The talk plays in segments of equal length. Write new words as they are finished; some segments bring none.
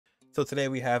So today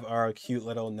we have our cute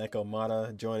little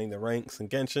Nekomata joining the ranks in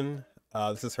Genshin.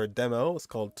 This is her demo. It's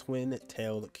called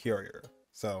Twin-Tailed Courier.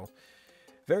 So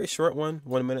very short one,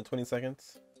 1 minute 20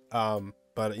 seconds.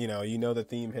 But you know the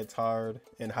theme hits hard,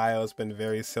 and Hayo's been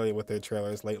very silly with their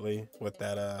trailers lately with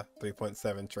that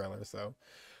 3.7 trailer. So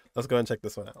let's go ahead and check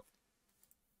this one out.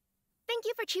 Thank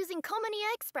you for choosing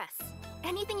Komania Express.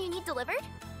 Anything you need delivered?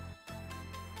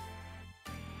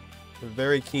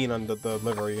 Very keen on the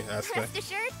delivery aspect. Rest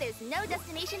assured, there's no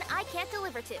destination I can't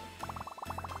deliver to.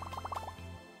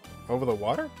 Over the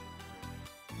water?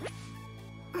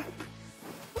 I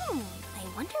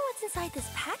wonder what's inside this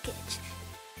package.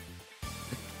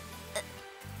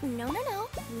 No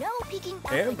peeking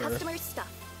at the customer's stuff.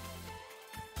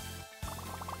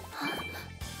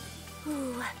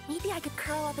 Ooh, maybe I could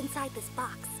curl up inside this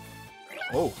box.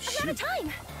 Oh, I'm shoot. out of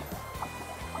time.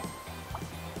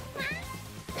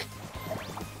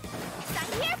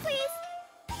 Sign here, please.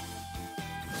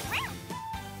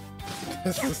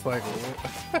 This is like...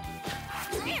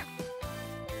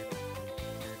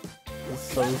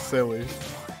 It's so silly.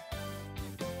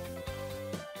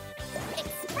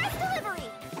 Express delivery.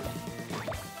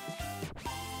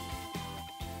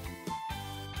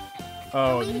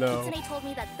 Oh Lady no. Kitsune told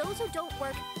me that those who don't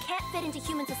work can't fit into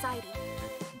human society.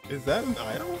 Is that an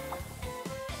idol?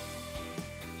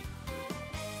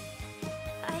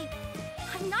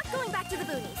 I'm not going back to the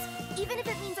boonies, even if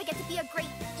it means I get to be a great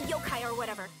yokai or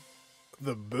whatever.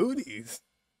 The booties.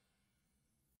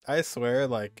 I swear,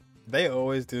 like, they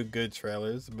always do good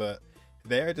trailers, but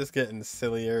they are just getting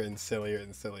sillier and sillier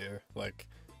and sillier. Like,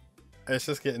 it's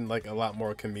just getting, like, a lot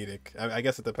more comedic. I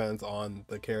guess it depends on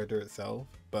the character itself,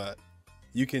 but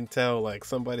you can tell, like,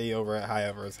 somebody over at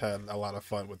Highever's had a lot of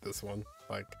fun with this one.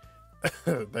 Like,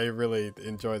 they really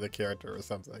enjoy the character or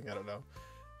something. I don't know.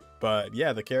 But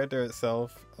yeah, the character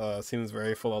itself seems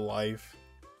very full of life.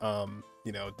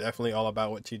 Definitely all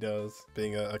about what she does,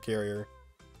 being a carrier.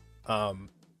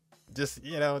 Just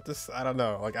I don't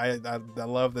know. Like I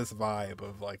love this vibe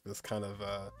of like this kind of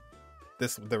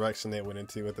this direction they went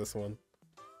into with this one.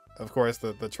 Of course,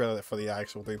 the trailer for the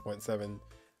actual 3.7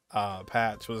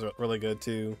 patch was really good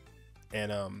too,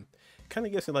 and kind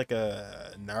of gives me like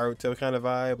a Naruto kind of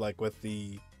vibe, like with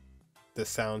the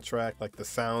soundtrack, like the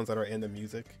sounds that are in the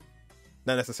music.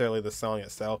 Not necessarily the song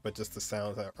itself, but just the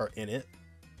sounds that are in it.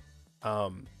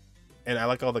 And I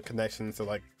like all the connections to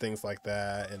like things like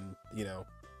that, and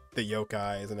the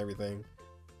yokais and everything.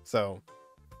 So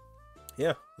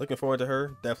yeah, looking forward to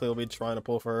her. Definitely will be trying to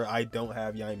pull for her. I don't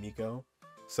have Yaimiko,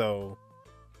 so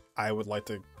I would like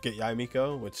to get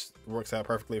Yaimiko, which works out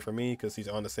perfectly for me because he's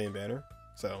on the same banner.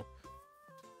 So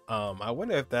I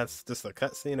wonder if that's just a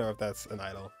cutscene or if that's an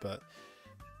idol, but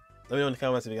let me know in the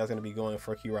comments if you guys are going to be going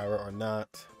for Kirara or not,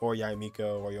 or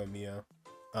Yaimiko or Yoimiya.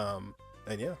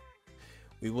 And yeah,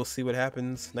 we will see what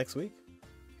happens next week.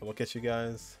 And we'll catch you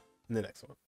guys in the next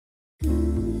one.